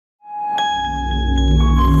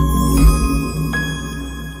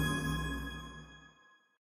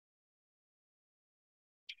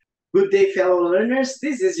Good day, fellow learners.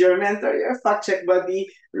 This is your mentor, your fact check buddy,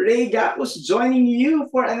 Ray Gapuz, joining you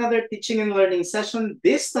for another teaching and learning session.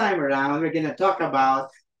 This time around, we're going to talk about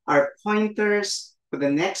our pointers for the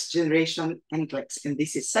next generation NCLEX, and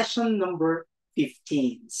this is session number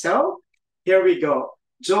 15. So here we go.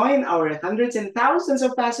 Join our hundreds and thousands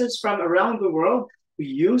of passers from around the world who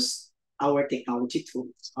use our technology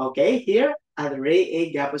tools. Okay, here at Ray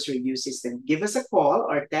A. Gapuz Review System. Give us a call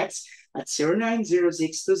or text at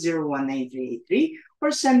 0906-201-9383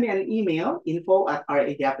 or send me an email,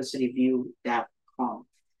 info@ragapuzreview.com.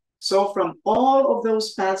 So from all of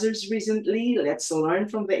those passers recently, let's learn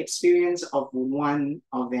from the experience of one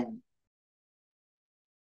of them.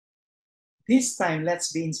 This time,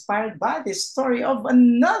 let's be inspired by the story of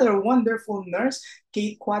another wonderful nurse,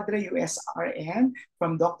 Kate Quadra, USRN,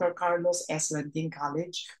 from Dr. Carlos S. Lantin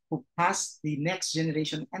College, who passed the next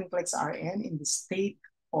generation NCLEX RN in the state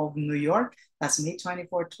of New York. That's May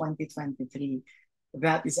 24, 2023.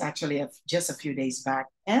 That is actually just a few days back.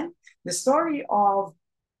 And the story of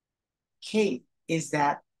Kate is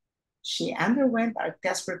that she underwent our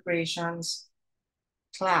test preparations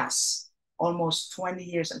class almost 20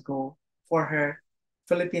 years ago for her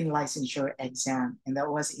Philippine licensure exam. And that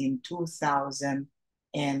was in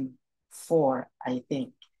 2004, I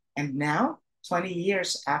think. And now, 20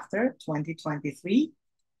 years after, 2023,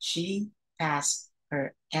 she passed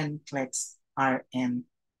her NCLEX RN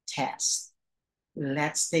test.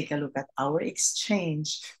 Let's take a look at our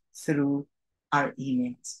exchange through our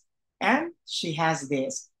emails. And she has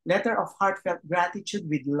this, letter of heartfelt gratitude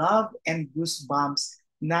with love and goosebumps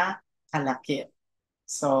na kalakip.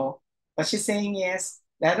 So what she's saying is,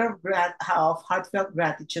 letter of heartfelt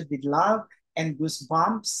gratitude with love and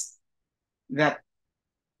goosebumps that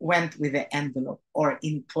went with the envelope or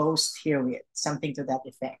enclosed herewith, something to that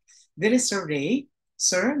effect. There is Sir Ray.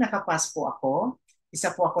 Sir, nakapas po ako. Isa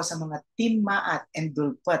po ako sa mga team Maat and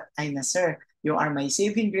Dulpat. Ay na sir, you are my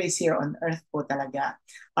saving grace here on earth po talaga.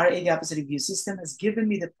 Our Gapuz review system has given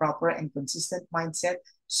me the proper and consistent mindset,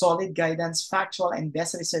 solid guidance, factual and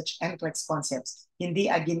best research NCLEX concepts. Hindi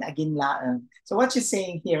agin-agin laang. So what she's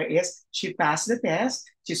saying here is she passed the test.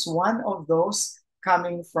 She's one of those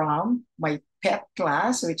coming from my pet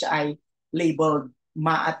class, which I labeled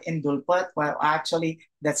Maat and Dulpat. Well, actually,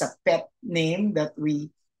 that's a pet name that we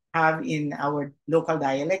have in our local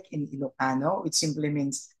dialect in Ilocano, which simply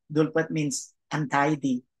means, Dulpat means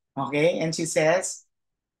untidy. Okay? And she says,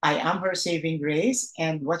 I am her saving grace.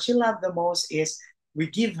 And what she loved the most is we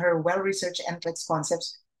give her well-researched NCLEX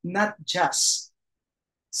concepts, not just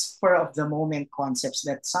spur of the moment concepts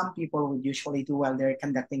that some people would usually do while they're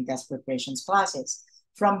conducting test preparations classes.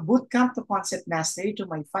 From bootcamp to concept mastery to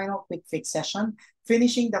my final quick fix session,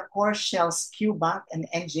 finishing the core shells QBank and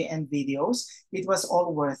NGN videos, it was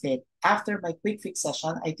all worth it. After my quick fix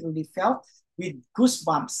session, I truly felt with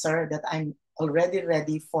goosebumps, sir, that I'm already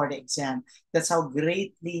ready for the exam. That's how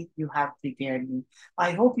greatly you have prepared me.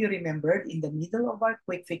 I hope you remembered in the middle of our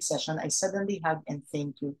quick fix session, I suddenly hugged and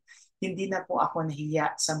thank you. Hindi na po ako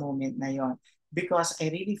nahiya sa moment na yon because I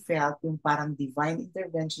really felt yung parang divine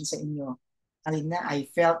intervention sa inyo. I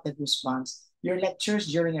felt the goosebumps. Your lectures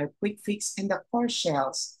during our quick fix and the core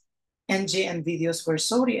shells, NGN videos were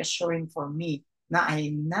so reassuring for me na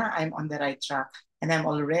I'm on the right track and I'm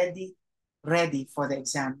already ready for the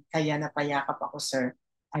exam. Kaya napayakap ako, sir.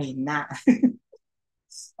 Ay na.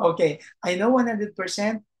 Okay, I know 100%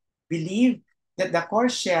 believe that the core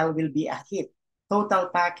shell will be a hit.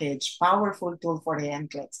 Total package, powerful tool for the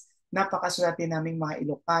NCLEX. Napakaswerte naming mga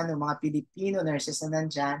Ilocano, mga Pilipino nurses na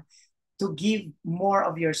nandyan to give more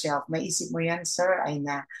of yourself. Maisip mo yan, sir, ay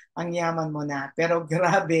na, ang yaman mo na. Pero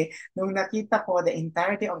grabe, nung nakita ko the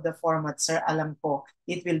entirety of the format, sir, alam ko,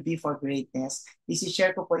 it will be for greatness.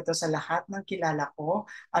 Isi-share ko po ito sa lahat ng kilala ko.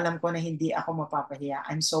 Alam ko na hindi ako mapapahiya.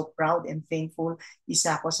 I'm so proud and thankful.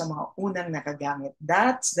 Isa ako sa mga unang nakagamit.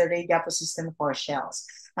 That's the Ray Gapuz system for shells.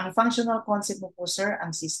 Ang functional concept mo po, sir,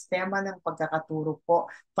 ang sistema ng pagkakaturo po,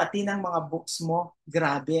 pati ng mga books mo,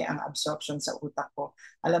 grabe ang absorption sa utak ko.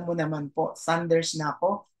 Alam mo naman po, thunders na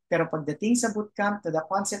ako, pero pagdating sa bootcamp to the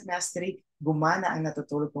concept mastery, gumana ang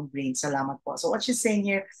natutulog kong brain. Salamat po. So what she's saying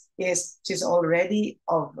here is she's already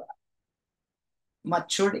of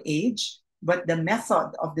mature age, but the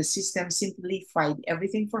method of the system simplified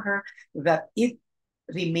everything for her that it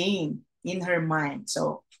remained in her mind.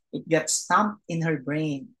 So it gets stamped in her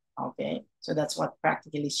brain. Okay? So that's what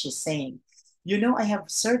practically she's saying. You know, I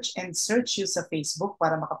have searched you sa Facebook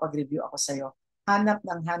para makapag-review ako sa'yo. Hanap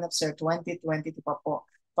ng hanap, sir, 2022 pa po.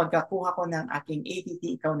 Pagkakuha ko ng aking ATT,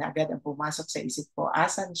 ikaw na agad ang pumasok sa isip ko.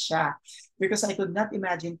 Asan siya? Because I could not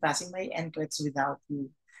imagine passing my NCLEX without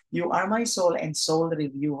you. You are my soul and soul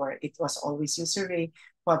reviewer. It was always you, Sir Ray,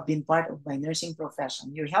 who have been part of my nursing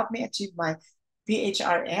profession. You helped me achieve my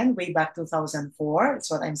PHRN way back 2004.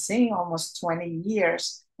 It's what I'm saying, almost 20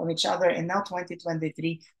 years from each other. And now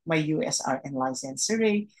 2023, my USRN license. Sir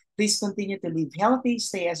Ray, please continue to live healthy,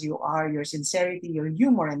 stay as you are. Your sincerity, your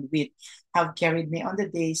humor, and wit have carried me on the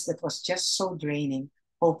days that was just so draining,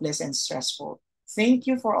 hopeless, and stressful. Thank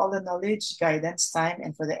you for all the knowledge, guidance, time,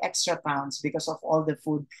 and for the extra pounds because of all the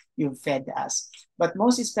food you've fed us. But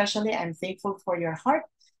most especially, I'm thankful for your heart.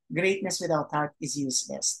 Greatness without heart is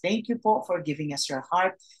useless. Thank you po for giving us your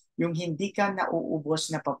heart. Yung hindi ka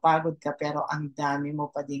nauubos, napapagod ka, pero ang dami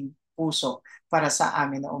mo pa ding puso para sa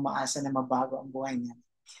amin na umaasa na mabago ang buhay niya.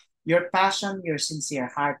 Your passion, your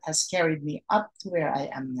sincere heart has carried me up to where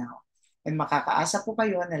I am now. And makakaasa po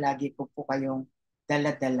kayo na lagi po kayong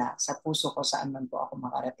dala-dala sa puso ko saan man po ako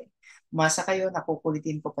makarating. Umasa kayo,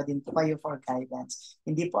 nakukulitin ko pa din po kayo for guidance.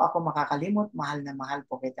 Hindi po ako makakalimot, mahal na mahal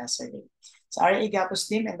po kita, Sir Ray. Sa RA Gapuz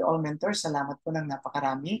team and all mentors, salamat po ng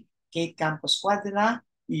napakarami. Kate Campus Quadra,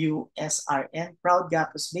 USRN, Proud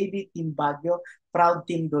Gapuz Baby, Team Baguio, Proud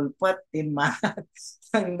Team Dulpot, Team Mahat,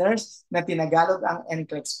 ng nurse na tinagalog ang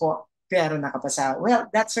NCLEX po, pero nakapasa. Well,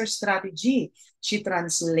 that's her strategy. She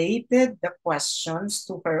translated the questions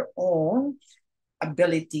to her own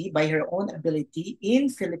ability, by her own ability in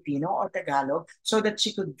Filipino or Tagalog, so that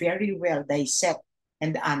she could very well dissect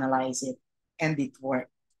and analyze it, and it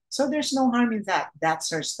worked. So there's no harm in that.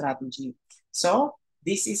 That's her strategy. So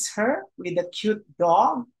this is her with a cute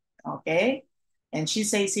dog, okay? And she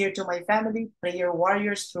says here, to my family, prayer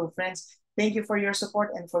warriors, true friends, thank you for your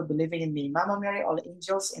support and for believing in me. Mama Mary, all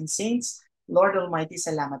angels and saints, Lord Almighty,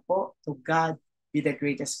 salamat po. To God be the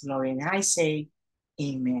greatest glory. And I say,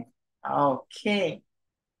 Amen. Okay.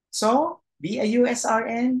 So be a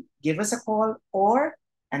USRN, give us a call or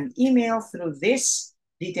an email through this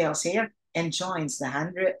details here and join the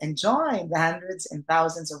hundreds and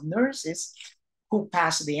thousands of nurses who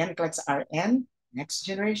pass the NCLEX RN next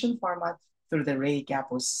generation format through the Ray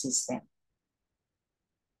Gapuz system.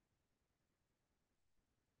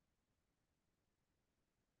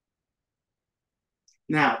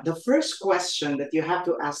 Now, the first question that you have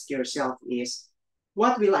to ask yourself is,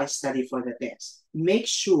 what will I study for the test? Make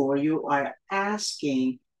sure you are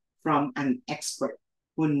asking from an expert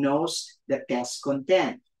who knows the test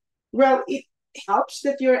content. Well, it helps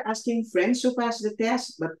that you're asking friends who pass the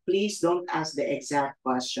test, but please don't ask the exact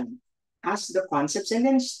question. Ask the concepts and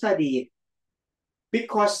then study it.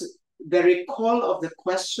 Because the recall of the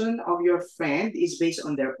question of your friend is based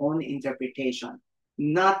on their own interpretation,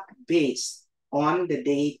 not based on the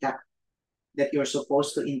data that you're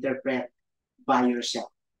supposed to interpret by yourself.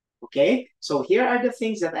 Okay, so here are the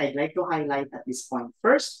things that I'd like to highlight at this point.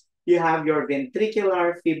 First, you have your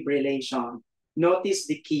ventricular fibrillation. Notice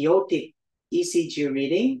the chaotic ECG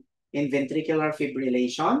reading in ventricular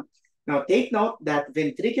fibrillation. Now take note that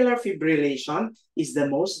ventricular fibrillation is the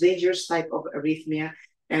most dangerous type of arrhythmia,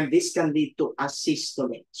 and this can lead to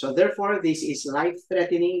asystole. So therefore, this is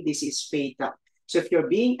life-threatening, this is fatal. So if you're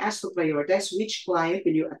being asked to prioritize which client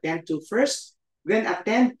will you attend to first, then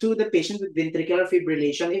attend to the patient with ventricular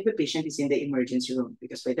fibrillation if the patient is in the emergency room,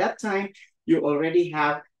 because by that time, you already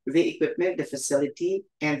have the equipment, the facility,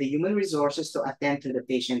 and the human resources to attend to the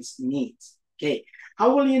patient's needs. Okay,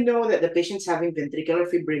 how will you know that the patient's having ventricular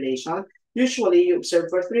fibrillation? Usually, you observe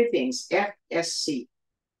for three things: FSC,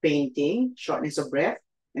 fainting, shortness of breath,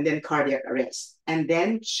 and then cardiac arrest. And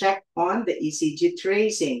then check on the ECG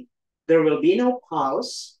tracing. There will be no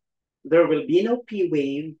pulse, there will be no P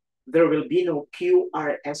wave, there will be no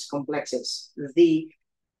QRS complexes. The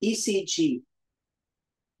ECG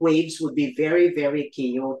waves would be very, very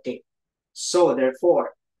chaotic. So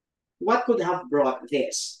therefore, what could have brought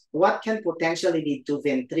this? What can potentially lead to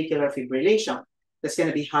ventricular fibrillation? That's going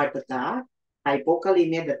to be heart attack,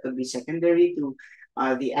 hypokalemia that could be secondary to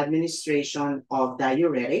the administration of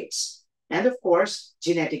diuretics, and of course,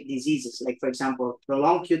 genetic diseases, like for example,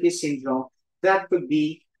 prolonged QT syndrome that could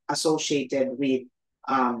be associated with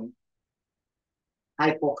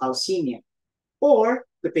hypocalcemia. Or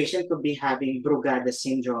the patient could be having Brugada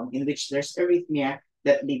syndrome, in which there's arrhythmia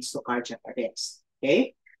that leads to cardiac arrest.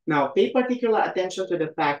 Okay? Now, pay particular attention to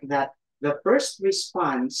the fact that the first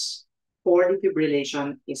response for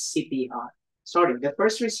defibrillation is CPR. Sorry, the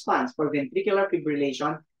first response for ventricular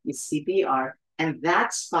fibrillation is CPR, and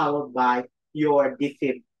that's followed by your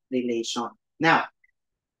defibrillation. Now,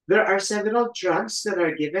 there are several drugs that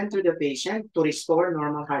are given to the patient to restore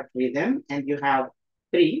normal heart rhythm, and you have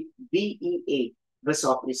three: VEA,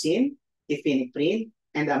 vasopressin, epinephrine,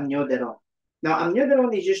 and amiodarone. Now,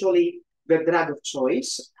 amiodarone is usually the drug of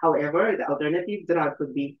choice. However, the alternative drug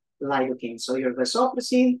could be lidocaine. So your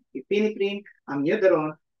vasopressin, epinephrine,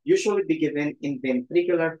 amiodarone usually be given in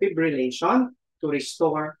ventricular fibrillation to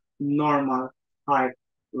restore normal heart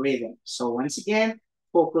rhythm. So once again,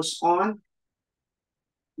 focus on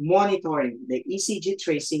monitoring the ECG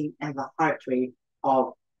tracing and the heart rate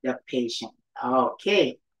of the patient.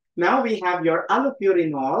 Okay, now we have your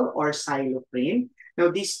allopurinol or Xyloprine. Now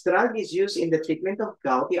this drug is used in the treatment of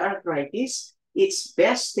gouty arthritis. It's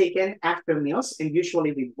best taken after meals and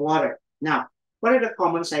usually with water. Now, what are the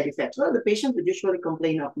common side effects? Well, the patient would usually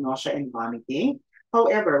complain of nausea and vomiting.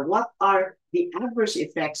 However, what are the adverse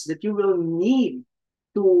effects that you will need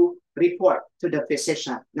to report to the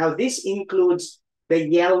physician? Now, this includes the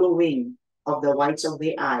yellowing of the whites of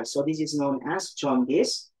the eye. So this is known as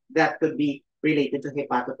jaundice. That could be related to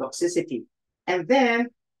hepatotoxicity. And then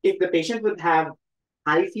if the patient would have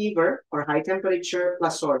high fever or high temperature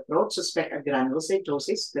plus sore throat, suspect a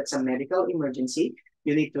granulocytosis, that's a medical emergency.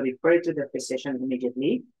 You need to refer to the physician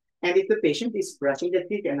immediately. And if the patient is brushing the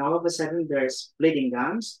teeth and all of a sudden there's bleeding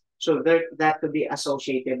gums, so that could be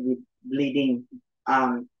associated with bleeding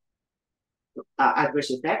adverse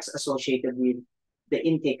effects associated with the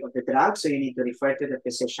intake of the drug. So you need to refer to the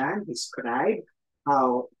physician, describe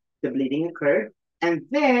how the bleeding occurred. And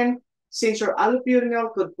then, since your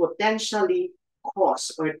allopurinol could potentially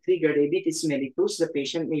cause or trigger diabetes mellitus, the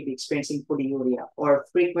patient may be experiencing polyuria or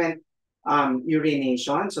frequent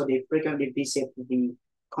urination. So they frequently visit the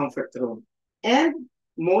comfort room. And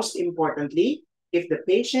most importantly, if the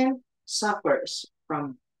patient suffers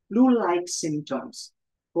from flu-like symptoms,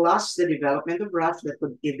 plus the development of rash that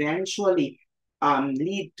could eventually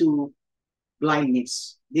lead to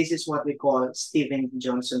blindness. This is what we call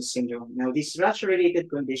Stevens-Johnson syndrome. Now, this rash-related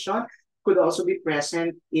condition could also be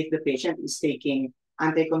present if the patient is taking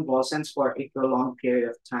anticonvulsants for a prolonged period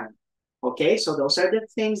of time. Okay, so those are the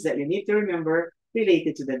things that you need to remember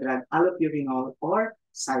related to the drug allopurinol or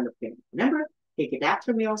Xyloprine. Remember, take it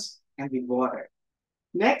after meals and with water.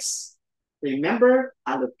 Next, remember,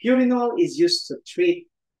 allopurinol is used to treat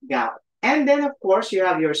gout. And then, of course, you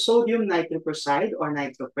have your sodium nitroprusside or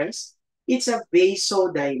NitroPress. It's a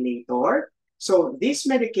vasodilator. So this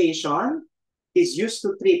medication is used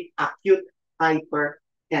to treat acute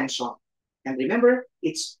hypertension. And remember,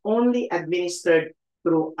 it's only administered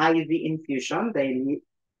through IV infusion.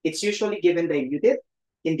 It's usually given diluted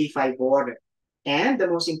in D5 water. And the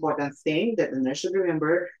most important thing that the nurse should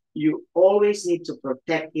remember, you always need to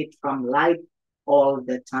protect it from light all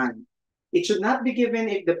the time. It should not be given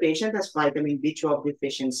if the patient has vitamin B12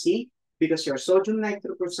 deficiency because your sodium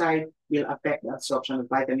nitroprusside will affect the absorption of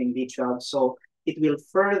vitamin B12. So it will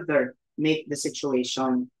further make the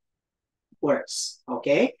situation worse,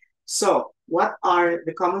 okay? So what are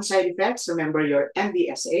the common side effects? Remember your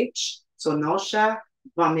MBSH, so nausea,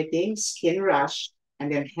 vomiting, skin rash,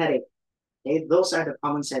 and then headache. Okay, those are the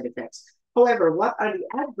common side effects. However, what are the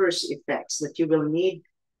adverse effects that you will need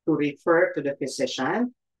to refer to the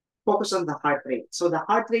physician? Focus on the heart rate. So the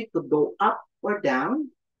heart rate could go up or down.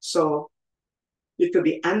 So it could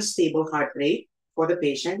be unstable heart rate for the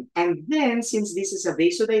patient. And then since this is a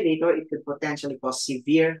vasodilator, it could potentially cause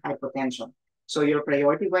severe hypotension. So your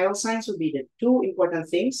priority vital signs would be the two important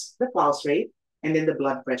things, the pulse rate and then the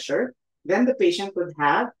blood pressure. Then the patient could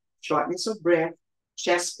have shortness of breath,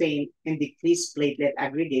 chest pain, and decreased platelet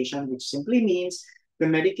aggregation, which simply means the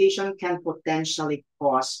medication can potentially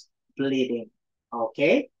cause bleeding.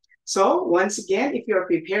 Okay? So once again, if you're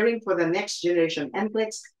preparing for the next generation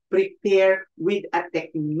NCLEX, prepare with a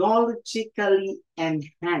technologically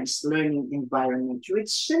enhanced learning environment, which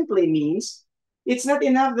simply means it's not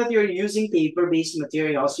enough that you're using paper-based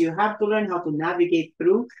materials. You have to learn how to navigate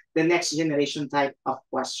through the next generation type of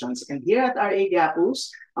questions. And here at RA Gapuz,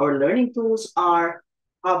 our learning tools are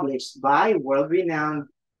published by world-renowned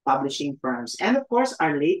publishing firms. And of course,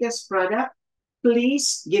 our latest product,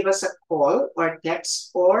 please give us a call or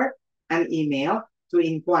text or an email to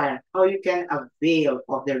inquire how you can avail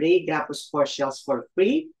of the Ray Gapuz course shells for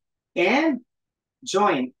free and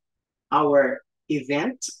join our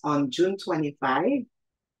event on June 25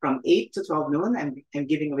 from 8 to 12 noon. I'm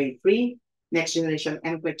giving away free next generation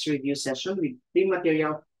NCLEX review session with free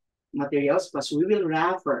materials, plus we will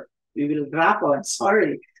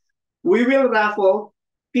raffle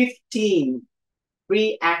 15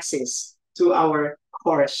 free access to our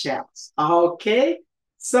course shells. Okay,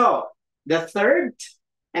 so the third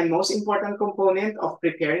and most important component of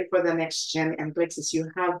preparing for the next gen NCLEX is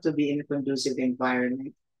you have to be in a conducive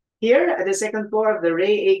environment. Here at the second floor of the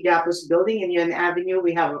Ray A. Gapuz building in Yonge Avenue,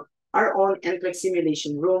 we have our own NCLEX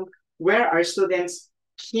simulation room where our students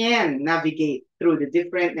can navigate through the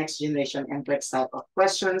different next generation NCLEX type of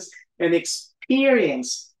questions and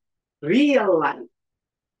experience real-life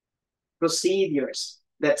procedures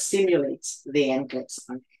that simulates the NCLEX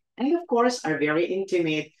RN. And of course, our very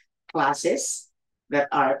intimate classes that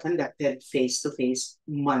are conducted face-to-face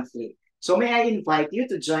monthly. So may I invite you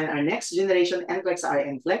to join our next generation NCLEX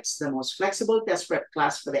RN Flex, the most flexible test prep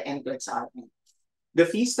class for the NCLEX RN. The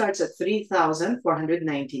fee starts at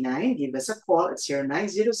 $3,499. Give us a call at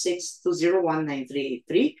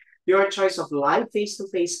 0906-201-9383. Your choice of live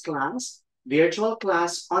face-to-face class, virtual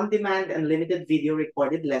class, on-demand and limited video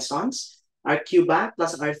recorded lessons, our Q-Bank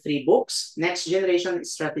plus our 3 books, next generation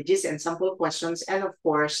strategies and sample questions, and of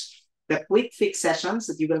course, the quick fix sessions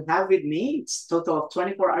that you will have with me. It's a total of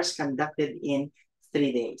 24 hours conducted in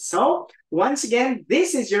 3 days. So once again,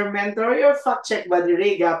 this is your mentor, your fact check buddy,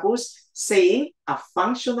 Ray Gapuz, saying a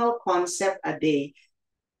functional concept a day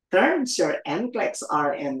turns your NCLEX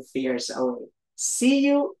RN fears away. See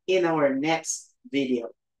you in our next video.